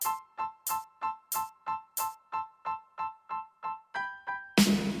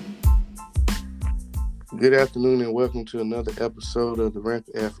Good afternoon and welcome to another episode of the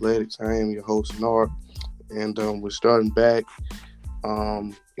Rampant Athletics. I am your host, Nard, and we're starting back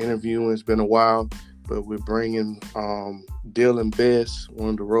interviewing. It's been a while, but we're bringing Dylan Best, one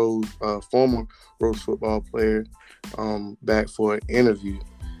of the former Rose football player, back for an interview.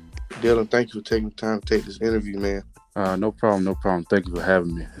 Dylan, thank you for taking the time to take this interview, man. No problem. Thank you for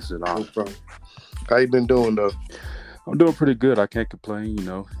having me. It's an honor. No problem. How you been doing, though? I'm doing pretty good. I can't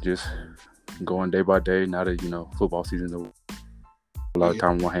complain, just going day by day. Now that, football season, a lot of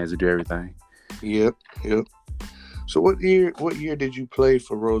time on my hands to do everything. Yep. So what year did you play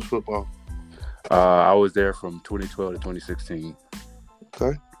for Rose football? I was there from 2012 to 2016.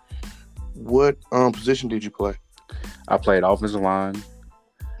 Okay. What position did you play? I played offensive line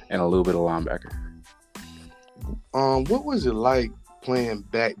and a little bit of linebacker. What was it like playing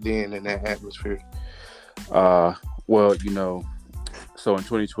back then in that atmosphere? Well, so in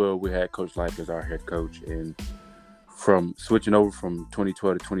 2012 we had Coach Life as our head coach, and from switching over from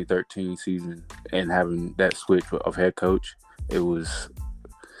 2012 to 2013 season and having that switch of head coach, it was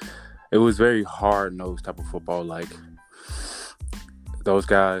very hard-nosed type of football. Like, those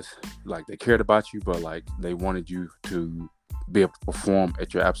guys, like, they cared about you, but like they wanted you to be able to perform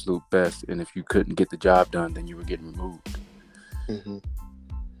at your absolute best, and if you couldn't get the job done, then you were getting removed. Mm-hmm.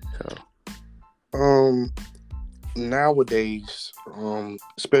 So nowadays,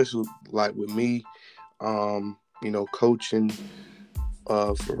 especially like with me, coaching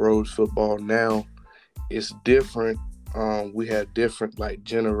for Rose football now, it's different. We have different like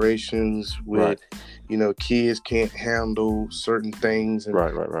generations with, right. Kids can't handle certain things. And,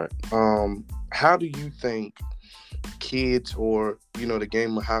 Right. How do you think kids or, the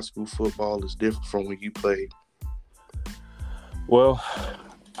game of high school football is different from when you played? Well,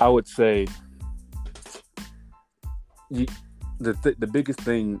 I would say the biggest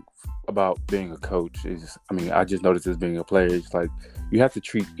thing about being a coach is, I just noticed as being a player, it's like you have to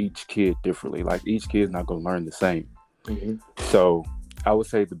treat each kid differently. Like, each kid is not going to learn the same. Mm-hmm. So I would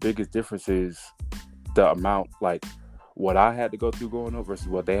say the biggest difference is the amount, like what I had to go through growing up versus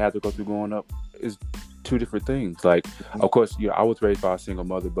what they had to go through growing up is two different things. Like, of course, I was raised by a single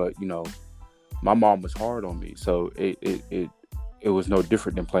mother, but my mom was hard on me, so it was no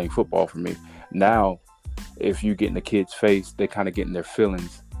different than playing football for me. Now, if you get in the kid's face, they kind of get in their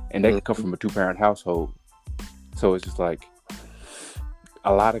feelings, and they can come from a 2-parent household. So it's just like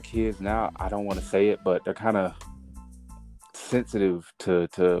a lot of kids now, I don't want to say it, but they're kind of sensitive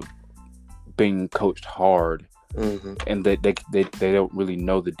to being coached hard, and they don't really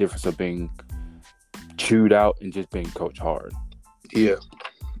know the difference of being chewed out and just being coached hard. Yeah.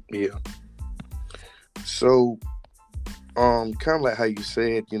 So, kind of like how you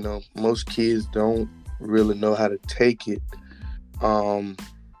said, most kids don't really know how to take it. And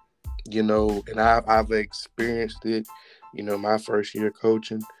I've experienced it, my first year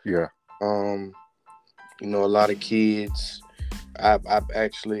coaching. Yeah. A lot of kids, I've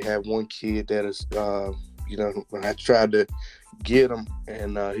actually had one kid that is, when I tried to get him,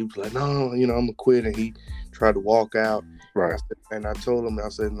 and he was like, no, I'm gonna quit, and he tried to walk out. Right. And I told him, I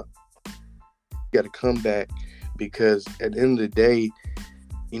said, no, you got to come back, because at the end of the day,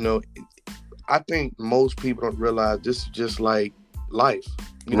 I think most people don't realize this is just like life.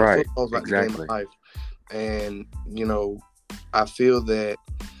 Right. Football's like Exactly. the game of life. And, I feel that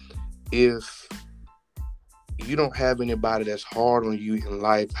if you don't have anybody that's hard on you in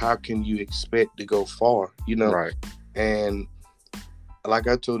life, how can you expect to go far? Right. And like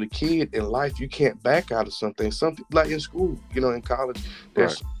I told the kid, in life, you can't back out of something. Something like in school, in college,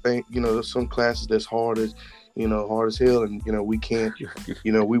 there's there's some classes that's hard as hell, and we can't,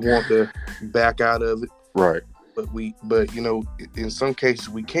 we want to back out of it. Right. But in some cases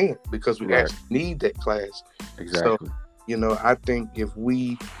we can't, because we actually need that class. Exactly. So, I think if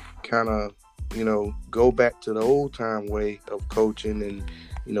we kind of, go back to the old time way of coaching and,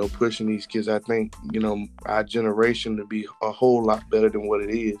 pushing these kids, I think, our generation to be a whole lot better than what it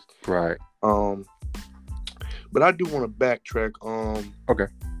is. Right. But I do want to backtrack. Okay.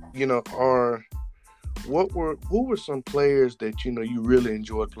 Who were some players that, you really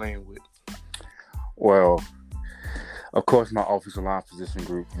enjoyed playing with? Well, of course, my offensive line position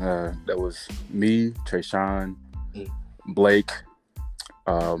group, that was me, Trayshawn, Blake,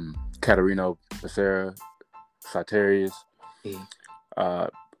 Katarino Becerra, Satarius,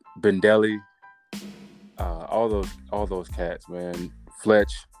 Bendelli, all those cats, man.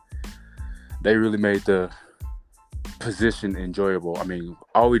 Fletch, they really made the position enjoyable.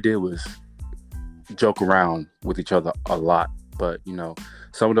 All we did was joke around with each other a lot, but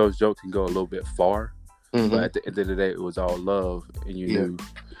some of those jokes can go a little bit far. But at the end of the day, it was all love, and you knew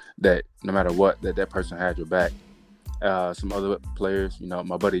that no matter what, that person had your back. Some other players,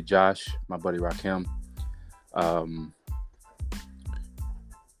 my buddy Josh, my buddy Rakim.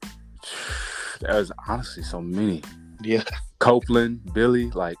 There's honestly so many. Yeah. Copeland,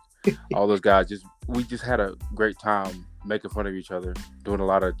 Billy, like all those guys. We just had a great time making fun of each other, doing a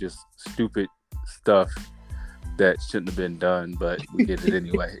lot of just stupid stuff that shouldn't have been done, but we did it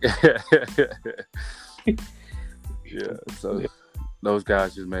anyway. Yeah. So those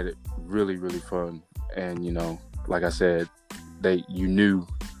guys just made it really, really fun. And like I said, you knew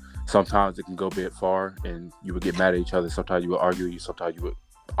sometimes it can go a bit far, and you would get mad at each other. Sometimes you would argue. Sometimes you would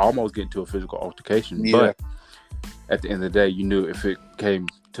almost get into a physical altercation. Yeah. But at the end of the day, you knew if it came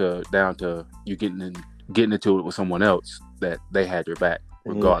down to you getting into it with someone else, that they had your back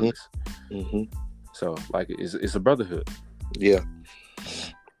regardless. Mm-hmm. So like it's a brotherhood. Yeah.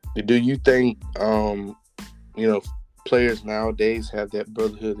 Do you think players nowadays have that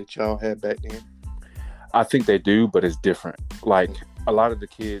brotherhood that y'all had back then? I think they do, but it's different. Like a lot of the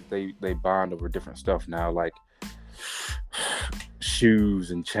kids, they bond over different stuff now, like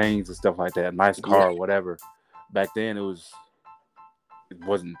shoes and chains and stuff like that. Nice car or whatever. Back then, it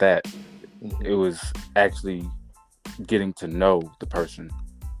wasn't that. Mm-hmm. It was actually getting to know the person,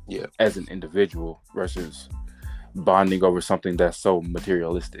 as an individual versus bonding over something that's so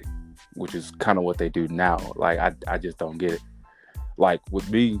materialistic, which is kind of what they do now. Like I just don't get it. Like with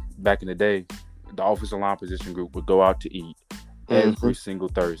me back in the day, the offensive line position group would go out to eat every single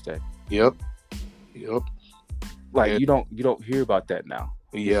Thursday. Yep. Like you don't hear about that now.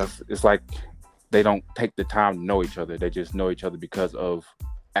 Yeah. It's like they don't take the time to know each other. They just know each other because of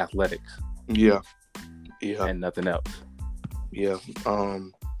athletics. Yeah. And nothing else. Yeah.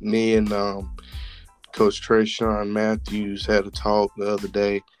 Me and Coach Trayshawn Matthews had a talk the other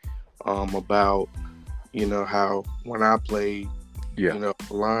day about how when I played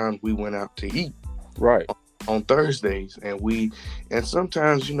line, we went out to eat on Thursdays, and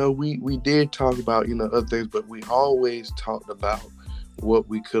sometimes we did talk about other things, but we always talked about what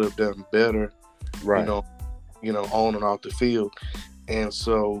we could have done better, on and off the field. And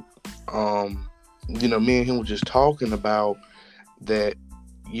so me and him were just talking about that.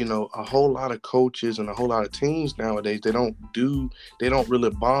 A whole lot of coaches and a whole lot of teams nowadays, they don't really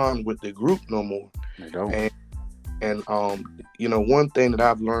bond with the group no more. They don't. And one thing that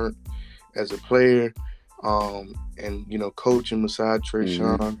I've learned as a player, and coaching beside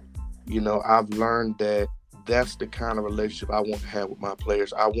Trayshawn, I've learned that that's the kind of relationship I want to have with my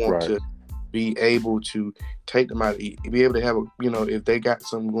players. I want to be able to take them out to eat, be able to have if they got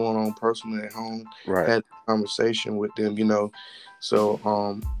something going on personally at home, have a conversation with them, So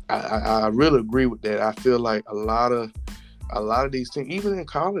I really agree with that. I feel like a lot of these things, even in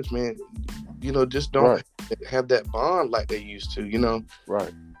college, man, just don't have that bond like they used to,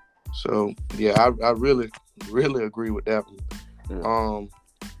 Right. So yeah, I really, really agree with that one. Yeah.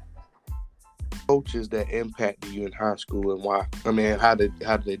 Coaches that impacted you in high school and why? I mean, how did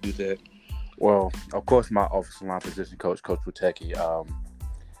they do that? Well, of course, my offensive line position coach, Coach Witecki,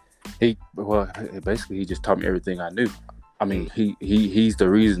 he just taught me everything I knew. I mean, he's the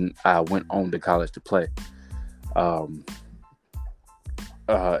reason I went on to college to play.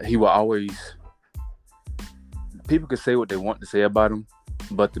 He will always. People can say what they want to say about him,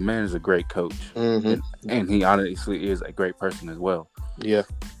 but the man is a great coach, and he honestly is a great person as well. Yeah,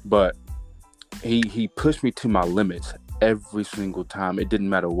 but he pushed me to my limits every single time. It didn't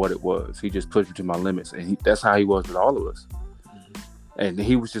matter what it was. He just pushed me to my limits, and that's how he was with all of us. And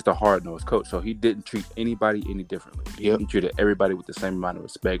he was just a hard-nosed coach, so he didn't treat anybody any differently. Yep. He treated everybody with the same amount of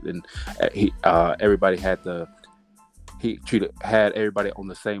respect, and everybody had everybody on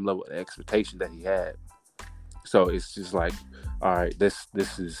the same level of expectation that he had. So it's just like, all right, this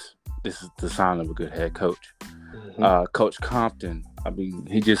is the sign of a good head coach. Mm-hmm. Coach Compton, I mean,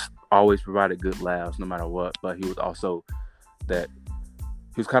 he just always provided good laughs no matter what, but he was also he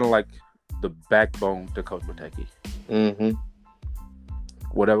was kind of like the backbone to Coach Witecki. Mm-hmm.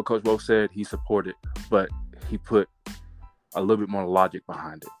 Whatever Coach Bo said, he supported, but he put a little bit more logic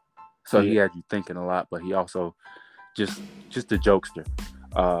behind it. So he had you thinking a lot, but he also just a jokester.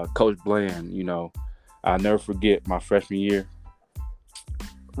 Coach Bland, I'll never forget my freshman year.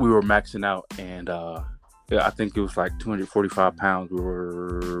 We were maxing out, and I think it was like 245 pounds. We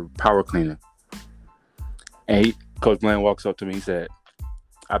were power cleaning. And Coach Bland walks up to me. He said,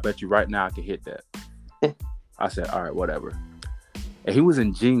 "I bet you right now I can hit that." I said, "All right, whatever." And he was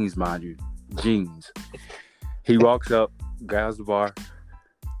in jeans, mind you. Jeans. He walks up, grabs the bar,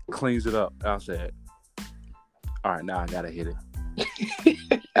 cleans it up. I said, "All right, now I got to hit it."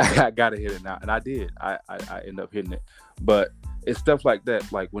 I got to hit it now. And I did. I ended up hitting it. But it's stuff like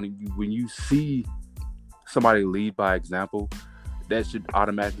that. Like when you see somebody lead by example, that should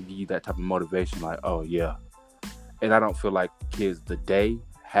automatically give you that type of motivation. Like, oh yeah. And I don't feel like kids today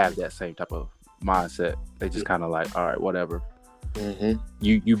have that same type of mindset. They just kind of like, all right, whatever. Mm-hmm.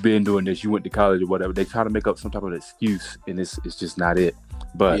 You've been doing this. You went to college or whatever. They try to make up some type of excuse, and it's just not it.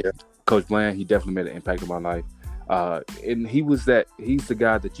 But Coach Bland, he definitely made an impact on my life. And he's the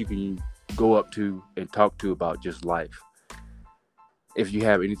guy that you can go up to and talk to about just life. If you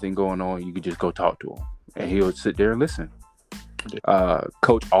have anything going on, you can just go talk to him, and he'll sit there and listen.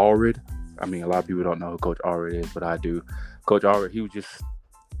 Coach Allred, I mean, a lot of people don't know who Coach Allred is, but I do. Coach Allred,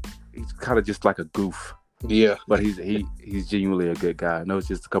 he's kind of just like a goof. Yeah. But he's genuinely a good guy. I know it's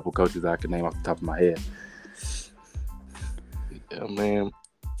just a couple coaches I can name off the top of my head. Yeah, man.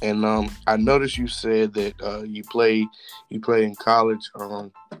 And I noticed you said that you play in college.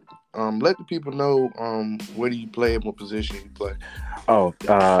 Let the people know where do you play and what position you play. Oh,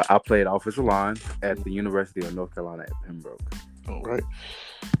 I played offensive line at the University of North Carolina at Pembroke. All right.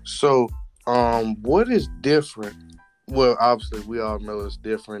 So, what is different? Well, obviously, we all know it's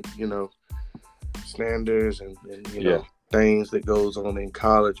different, standards and things that goes on in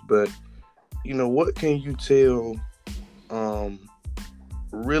college. But, what can you tell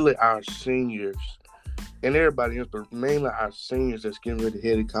really our seniors and everybody else, but mainly our seniors that's getting ready to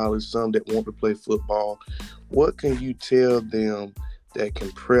head to college, some that want to play football? What can you tell them that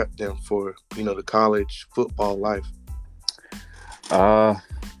can prep them for, the college football life? For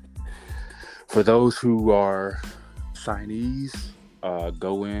those who are signees,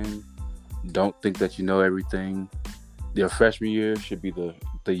 go in. Don't think that you know everything. Your freshman year should be the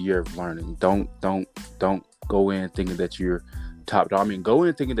year of learning. Don't go in thinking that you're top dog. I mean, go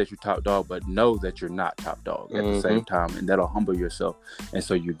in thinking that you're top dog, but know that you're not top dog at the same time, and that'll humble yourself. And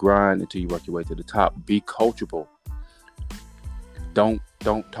so you grind until you work your way to the top. Be coachable. Don't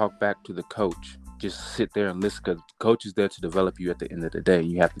talk back to the coach. Just sit there and listen, because the coach is there to develop you at the end of the day.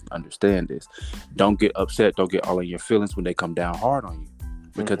 You have to understand this. Don't get upset. Don't get all in your feelings when they come down hard on you,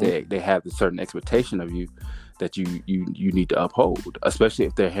 because they have a certain expectation of you that you need to uphold, especially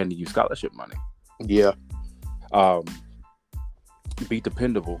if they're handing you scholarship money. Yeah. Be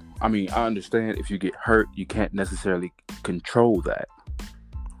dependable. I mean, I understand if you get hurt, you can't necessarily control that.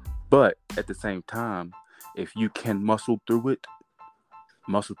 But at the same time, if you can muscle through it.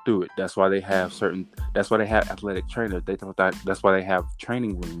 That's why they have athletic trainers. That's why they have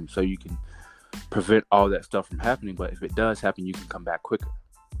training rooms, so you can prevent all that stuff from happening. But if it does happen, you can come back quicker.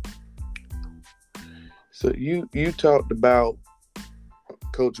 So you talked about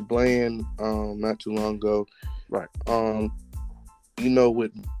Coach Bland not too long ago. Right.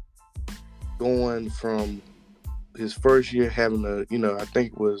 With going from his first year having I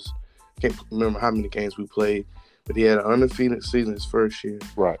think it was, can't remember how many games we played, but he had an undefeated season his first year.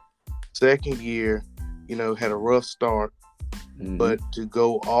 Right. Second year, had a rough start, but to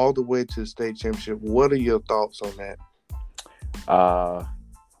go all the way to the state championship, what are your thoughts on that? I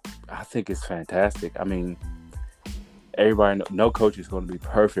think it's fantastic. I mean, everybody, no coach is going to be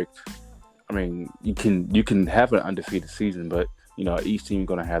perfect. I mean, you can have an undefeated season, but each team is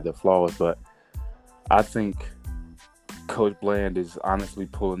going to have their flaws. But I think Coach Bland is honestly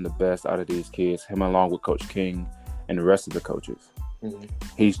pulling the best out of these kids, him along with Coach King and the rest of the coaches.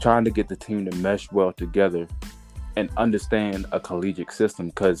 He's trying to get the team to mesh well together and understand a collegiate system,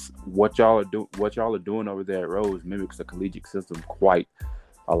 because what y'all are doing over there at Rose mimics the collegiate system quite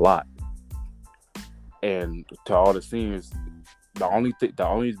a lot. And to all the seniors, the only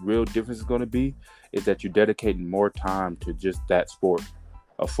real difference is going to be is that you're dedicating more time to just that sport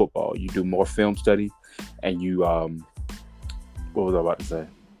of football. You do more film study, and you what was I about to say?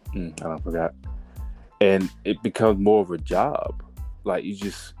 I forgot. And it becomes more of a job. Like you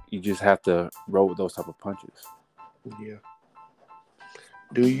just have to roll with those type of punches. Yeah.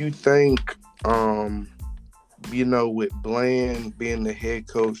 Do you think, with Bland being the head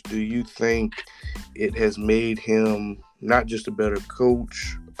coach, do you think it has made him not just a better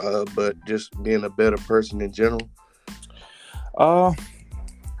coach, but just being a better person in general?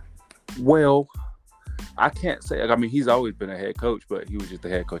 Well, I can't say. I mean, he's always been a head coach, but he was just the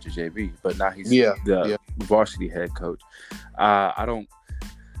head coach of JV. But now he's the varsity head coach.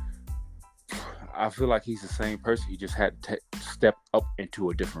 I feel like he's the same person. He just had to step up into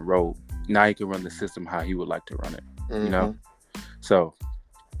a different role. Now he can run the system how he would like to run it. So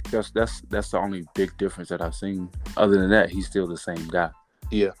that's the only big difference that I've seen. Other than that, he's still the same guy.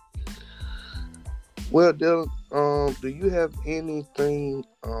 Yeah. Well, Dylan, do you have anything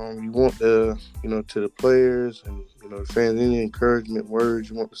you want to the players and fans, any encouragement words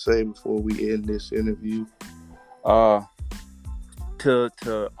you want to say before we end this interview?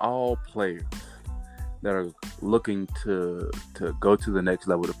 to all players that are looking to go to the next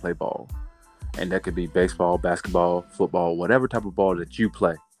level to play ball, and that could be baseball, basketball, football, whatever type of ball that you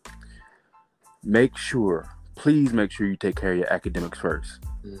play. Please make sure you take care of your academics first.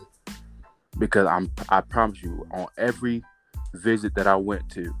 Because I promise you, on every visit that I went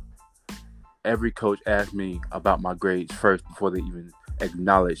to, every coach asked me about my grades first before they even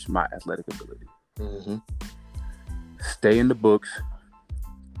acknowledged my athletic ability. Mm-hmm. Stay in the books,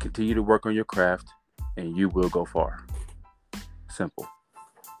 continue to work on your craft, and you will go far. Simple.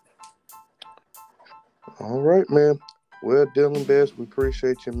 All right, man. Well, Dylan Best, we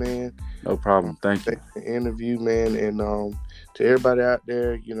appreciate you, man. No problem. Thank you. The interview, man. And to everybody out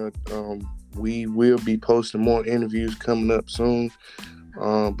there, we will be posting more interviews coming up soon.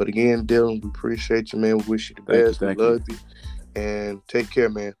 But again, Dylan, we appreciate you, man. We wish you the best. We love you. And take care,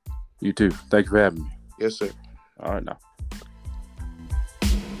 man. You too. Thank you for having me. Yes, sir. All right, now.